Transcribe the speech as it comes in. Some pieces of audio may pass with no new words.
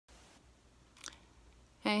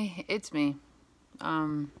Hey, it's me.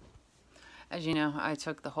 Um, as you know, I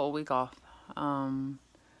took the whole week off. Um,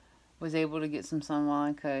 was able to get some sun while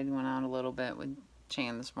I could. Went out a little bit with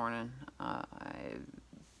Chan this morning. I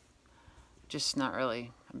just not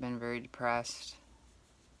really. I've been very depressed.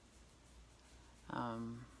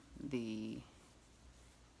 Um, the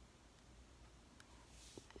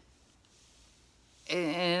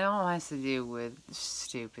it all has to do with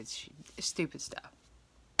stupid stuff.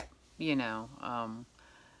 You know,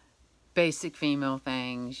 basic female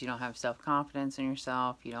things. You don't have self confidence in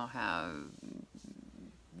yourself. You don't have,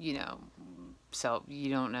 you know,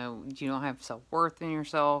 you don't have self worth in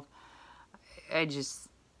yourself. I just,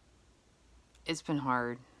 it's been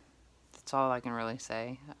hard. That's all I can really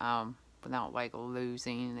say. Without like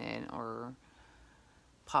losing it or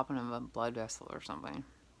popping of a blood vessel or something.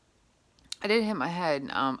 I did hit my head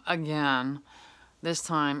again. This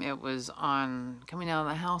time it was on coming out of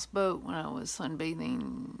the houseboat when I was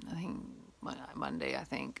sunbathing. I think Monday. I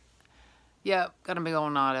think. Yep, got a big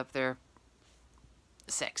old knot up there.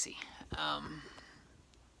 Sexy.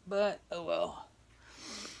 But oh well.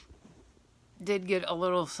 Did get a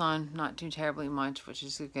little sun, not too terribly much, which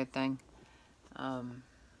is a good thing. I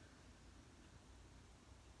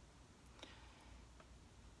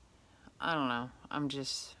don't know. I'm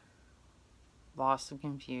just lost and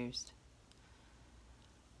confused.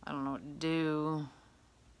 I don't know what to do.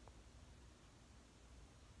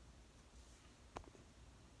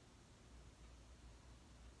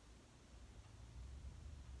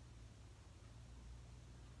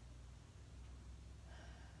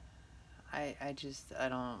 I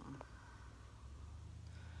don't.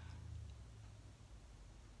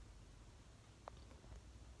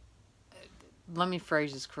 Let me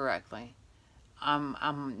phrase this correctly.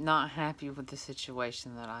 I'm not happy with the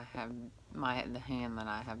situation that I have, the hand that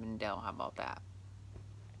I have been dealt. How about that?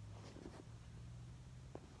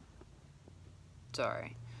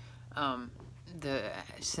 Sorry. Um, the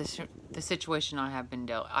the situation I have been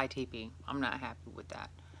dealt, I.T.P. I'm not happy with that.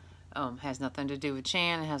 Has nothing to do with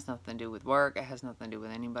Chan. It has nothing to do with work. It has nothing to do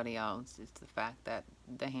with anybody else. It's the fact that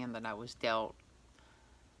the hand that I was dealt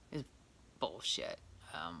is bullshit.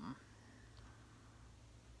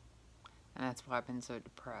 And that's why I've been so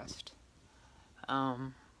depressed.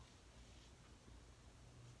 Don't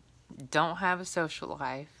have a social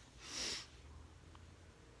life.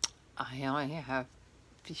 I only have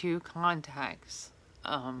few contacts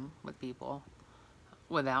with people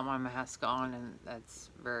without my mask on, and that's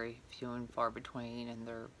very few and far between, and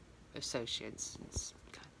they're associates. It's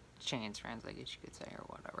Chan's friends, I guess you could say, or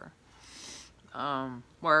whatever.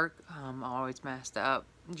 Work, I'm always masked up,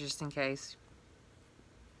 just in case.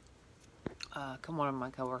 One of my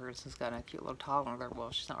coworkers has got a cute little toddler.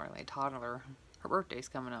 Well, she's not really a toddler. Her birthday's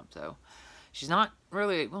coming up, so she's not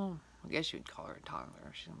really, well, I guess you would call her a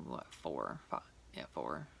toddler. She's, what, 4, 5? Yeah,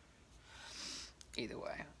 4. Either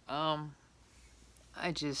way.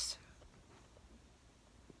 I just...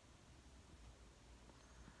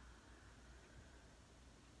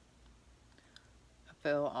 I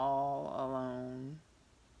feel all alone.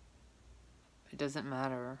 It doesn't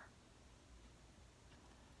matter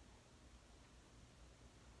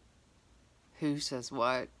who says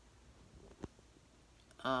what.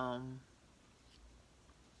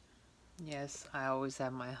 Yes, I always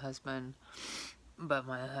have my husband, but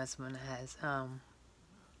my husband has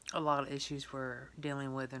a lot of issues we're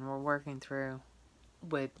dealing with and we're working through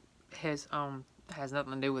with his has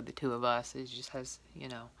nothing to do with the two of us. It just has, you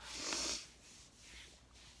know,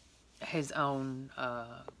 his own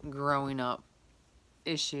growing up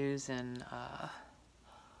issues and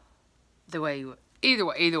the way either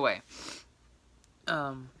way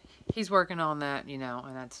he's working on that, you know,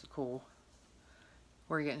 and that's cool.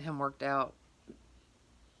 We're getting him worked out.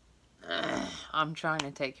 I'm trying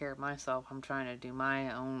to take care of myself. I'm trying to do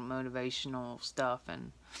my own motivational stuff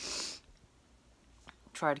and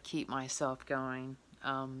try to keep myself going,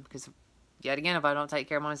 because yet again, if I don't take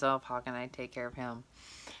care of myself, how can I take care of him?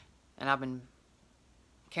 And I've been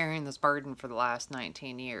carrying this burden for the last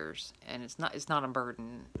 19 years, and it's not a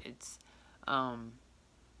burden. It's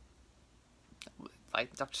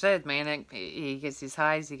like the doctor said, man, he gets his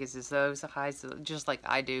highs, he gets his lows, highs, just like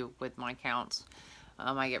I do with my counts.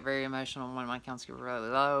 I get very emotional when my counts get really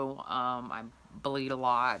low. I bleed a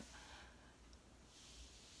lot.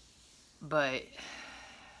 But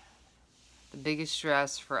the biggest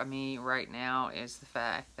stress for me right now is the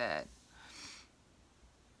fact that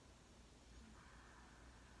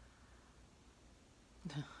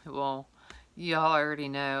well, y'all already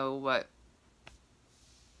know what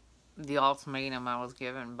the ultimatum I was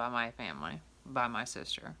given by my family, by my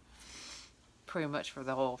sister. Pretty much for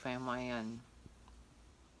the whole family, and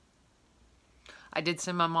I did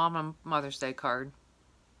send my mom a Mother's Day card.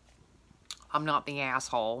 I'm not the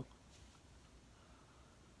asshole.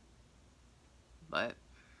 But,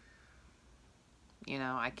 you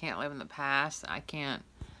know, I can't live in the past. I can't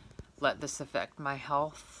let this affect my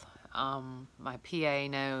health. My PA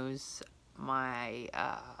knows. My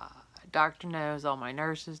doctor knows. All my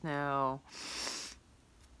nurses know.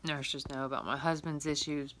 Nurses know about my husband's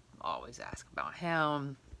issues. Always ask about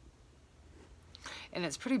him. And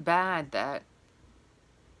it's pretty bad that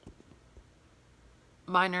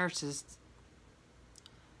my nurses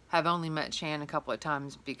have only met Shan a couple of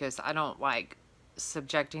times because I don't like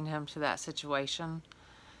subjecting him to that situation.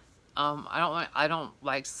 I don't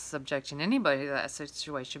like subjecting anybody to that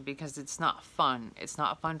situation because it's not fun. It's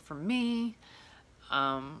not fun for me.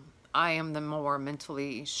 I am the more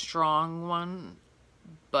mentally strong one,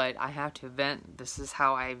 but I have to vent. This is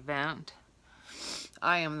how I vent.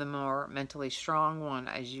 I am the more mentally strong one,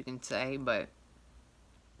 as you can say, but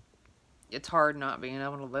it's hard not being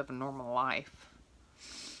able to live a normal life.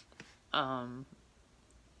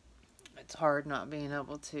 It's hard not being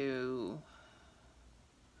able to,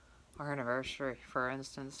 our anniversary, for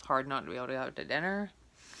instance, hard not to be able to go out to dinner.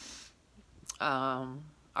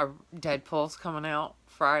 Our Deadpool's coming out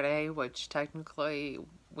Friday, which technically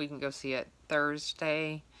we can go see it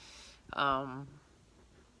Thursday. They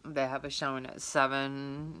have a showing at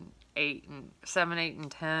 7, 8, and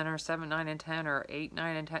 10, or 7, 9, and 10, or 8,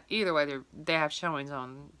 9, and 10. Either way, they have showings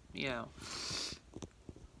on, you know,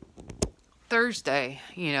 Thursday,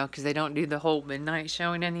 you know, because they don't do the whole midnight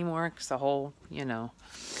showing anymore, because the whole, you know,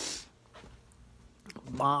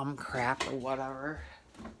 bomb crap or whatever.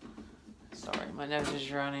 Sorry, my nose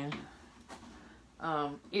is running.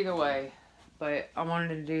 Either way, but I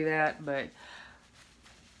wanted to do that, but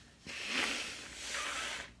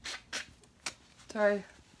sorry.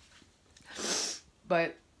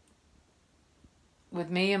 But with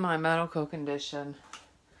me and my medical condition,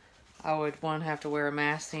 I would, one, have to wear a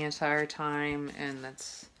mask the entire time, and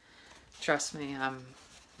that's, trust me,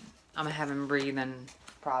 I'm having breathing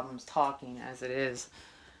problems talking as it is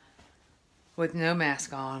with no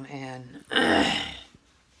mask on, and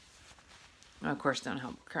of course don't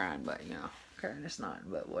help crying, but you know, crying is not,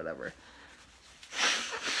 but whatever.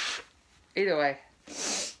 Either way,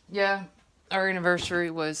 yeah, our anniversary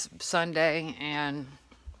was Sunday, and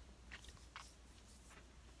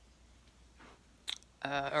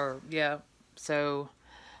so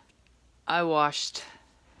I washed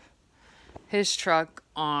his truck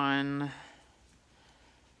on,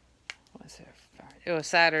 what was it? It was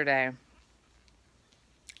Saturday.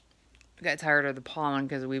 I got tired of the pollen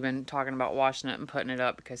because we've been talking about washing it and putting it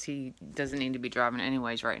up because he doesn't need to be driving it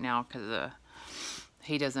anyways right now because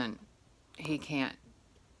he can't,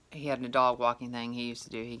 he had a dog walking thing he used to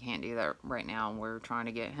do. He can't do that right now, and we're trying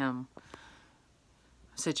to get him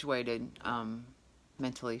situated,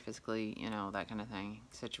 mentally, physically, you know, that kind of thing,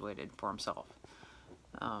 situated for himself.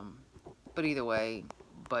 But either way,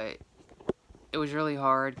 but it was really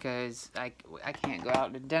hard because I can't go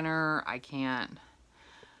out to dinner.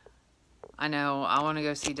 I know I want to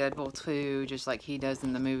go see Deadpool 2 just like he does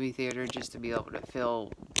in the movie theater, just to be able to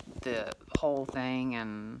feel the whole thing,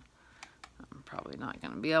 and I'm probably not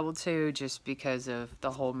going to be able to just because of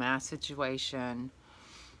the whole mask situation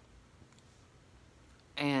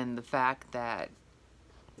and the fact that,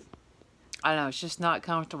 I don't know, it's just not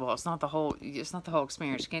comfortable. It's not the whole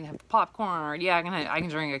experience. You can't have popcorn, or yeah, I can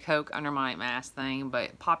drink a Coke under my mask thing,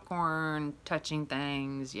 but popcorn, touching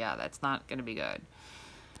things, yeah, that's not gonna be good.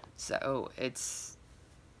 So it's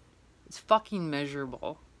fucking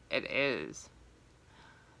miserable. It is.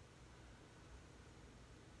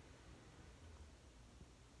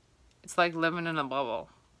 It's like living in a bubble.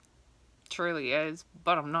 It truly is,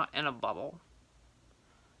 but I'm not in a bubble.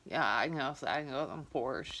 Yeah, I can go on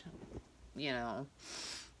Porsche. You know,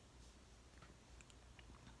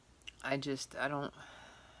 I don't,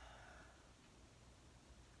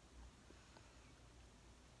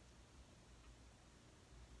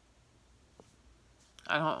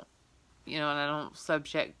 you know, and I don't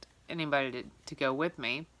subject anybody to go with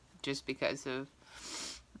me just because of,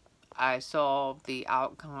 I saw the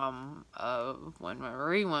outcome of when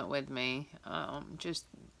Marie went with me.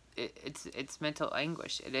 It's mental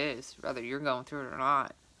anguish. It is, whether you're going through it or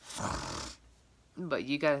not. But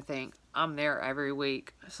you gotta think, I'm there every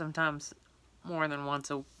week, sometimes more than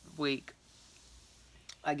once a week.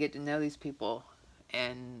 I get to know these people,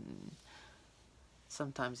 and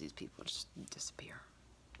sometimes these people just disappear,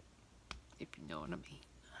 if you know what I mean.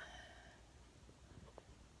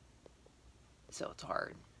 So it's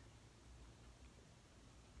hard.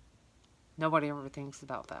 Nobody ever thinks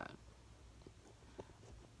about that.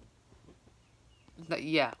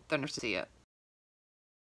 Yeah, the nurses see it.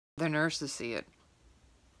 The nurses see it.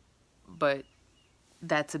 But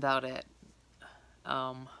that's about it.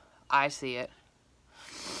 I see it.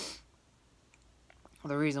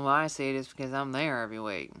 The reason why I see it is because I'm there every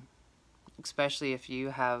week. Especially if you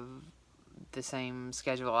have the same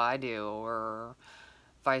schedule I do, or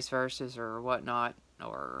vice versa, or whatnot,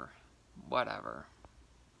 or whatever.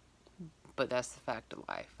 But that's the fact of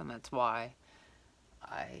life, and that's why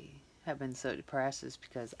I have been so depressed, is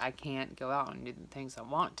because I can't go out and do the things I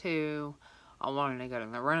want to. I wanted to go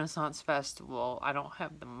to the Renaissance Festival. I don't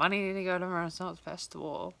have the money to go to the Renaissance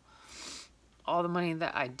Festival. All the money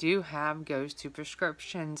that I do have goes to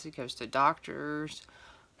prescriptions. It goes to doctors.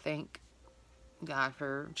 Thank God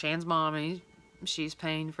for Chan's mommy. She's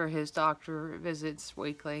paying for his doctor visits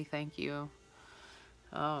weekly. Thank you.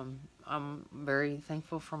 I'm very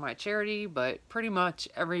thankful for my charity, but pretty much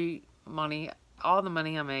all the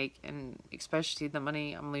money I make, and especially the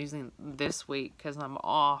money I'm losing this week because I'm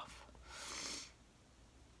off,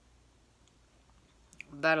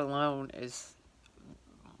 that alone is,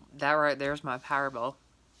 that right there's my power bill,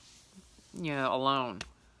 alone,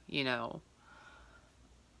 you know,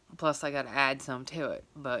 plus I gotta add some to it,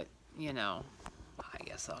 but, I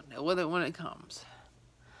guess I'll deal with it when it comes.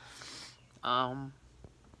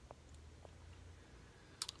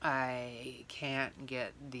 I can't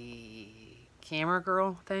get the camera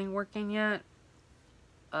girl thing working yet.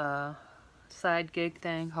 Side gig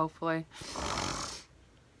thing, hopefully.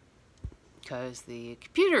 Because the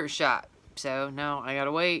computer's shot. So, no, I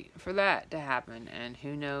gotta wait for that to happen. And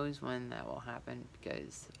who knows when that will happen,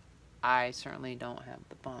 because I certainly don't have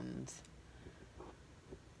the funds.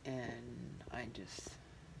 And I'm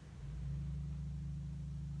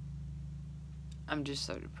just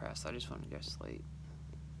so depressed. I just want to go to sleep.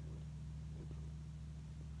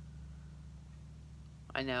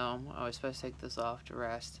 I know I was supposed to take this off to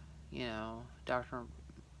rest.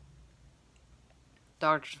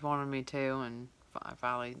 Doctors wanted me to, and I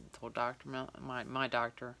finally told my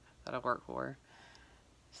doctor that I work for.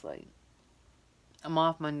 It's like, I'm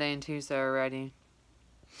off Monday and Tuesday already.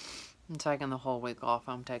 I'm taking the whole week off.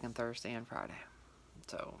 I'm taking Thursday and Friday.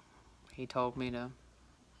 So he told me to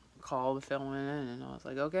call the fill-in, and I was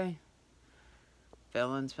like, okay.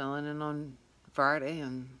 Fill-in's filling in on Friday,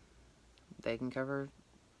 and they can cover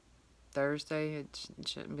Thursday. It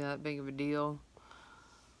shouldn't be that big of a deal.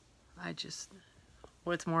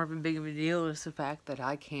 What's more of a big of a deal is the fact that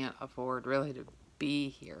I can't afford really to be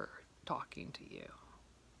here talking to you.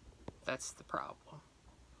 That's the problem.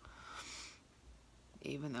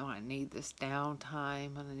 Even though I need this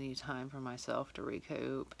downtime, and I need time for myself to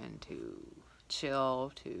recoup and to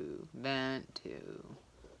chill, to vent,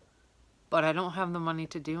 but I don't have the money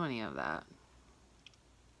to do any of that.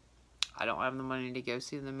 I don't have the money to go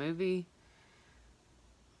see the movie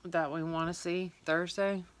that we want to see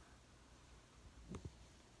Thursday.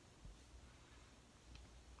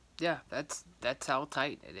 Yeah, that's how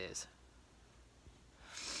tight it is.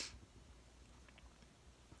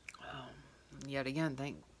 Yet again,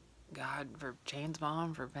 thank God for Chan's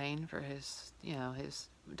mom for paying for his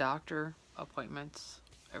doctor appointments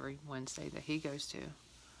every Wednesday that he goes to.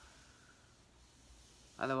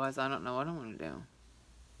 Otherwise, I don't know what I'm going to do.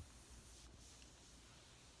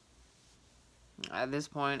 At this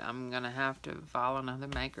point, I'm going to have to file another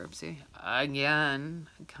bankruptcy again.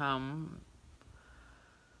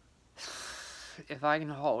 If I can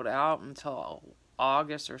hold out until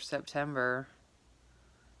August or September.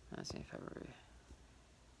 Let's see, February,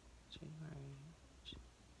 January,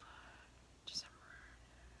 December,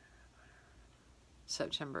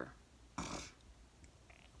 September.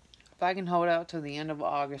 If I can hold out till the end of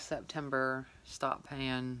August, September, stop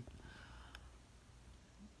paying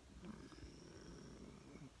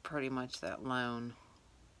pretty much that loan.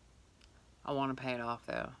 I want to pay it off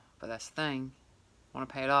though, but that's the thing. I want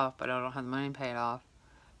to pay it off, but I don't have the money to pay it off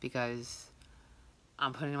because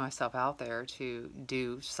I'm putting myself out there to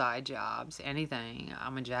do side jobs, anything.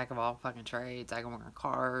 I'm a jack of all fucking trades. I can work on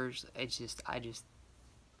cars.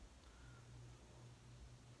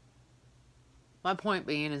 My point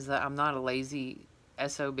being is that I'm not a lazy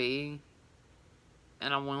SOB, and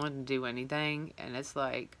I'm willing to do anything, and it's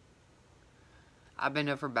like, I've been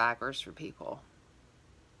over backwards for people.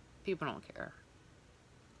 People don't care.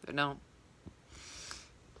 They don't.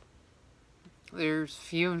 There's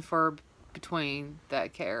few and far between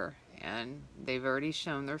that care, and they've already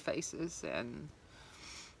shown their faces, and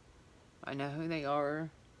I know who they are.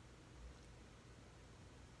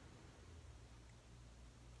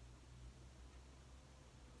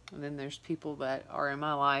 And then there's people that are in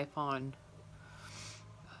my life on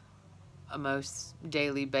a most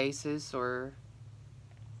daily basis, or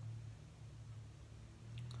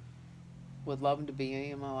would love them to be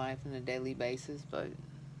in my life on a daily basis, but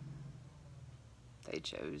they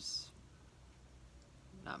chose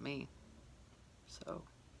not me. So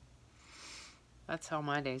that's how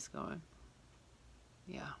my day's going.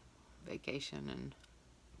 Yeah, vacation, and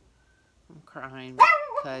I'm crying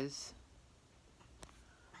because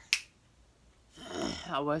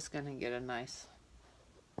I was going to get a nice,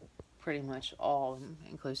 pretty much all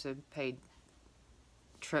inclusive paid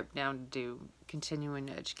trip down to do continuing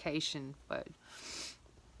education, but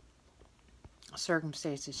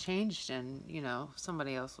circumstances changed, and you know,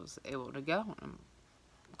 somebody else was able to go, and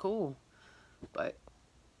cool, but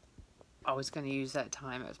I was going to use that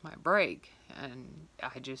time as my break, and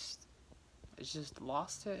I just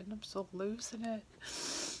lost it, and I'm still losing it.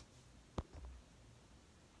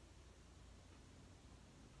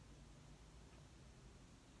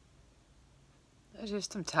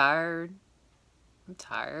 I'm tired. I'm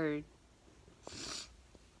tired.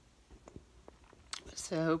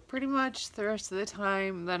 So pretty much the rest of the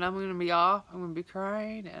time that I'm going to be off, I'm going to be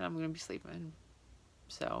crying, and I'm going to be sleeping.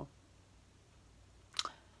 So,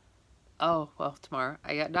 oh, well, tomorrow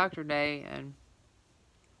I got doctor day, and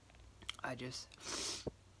I just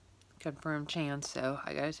confirmed Chance, so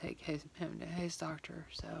I got to take him to his doctor.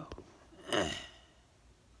 So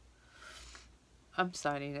I'm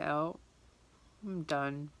signing out. I'm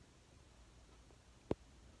done.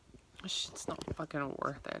 It's not fucking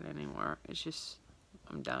worth it anymore. It's just,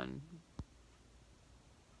 I'm done.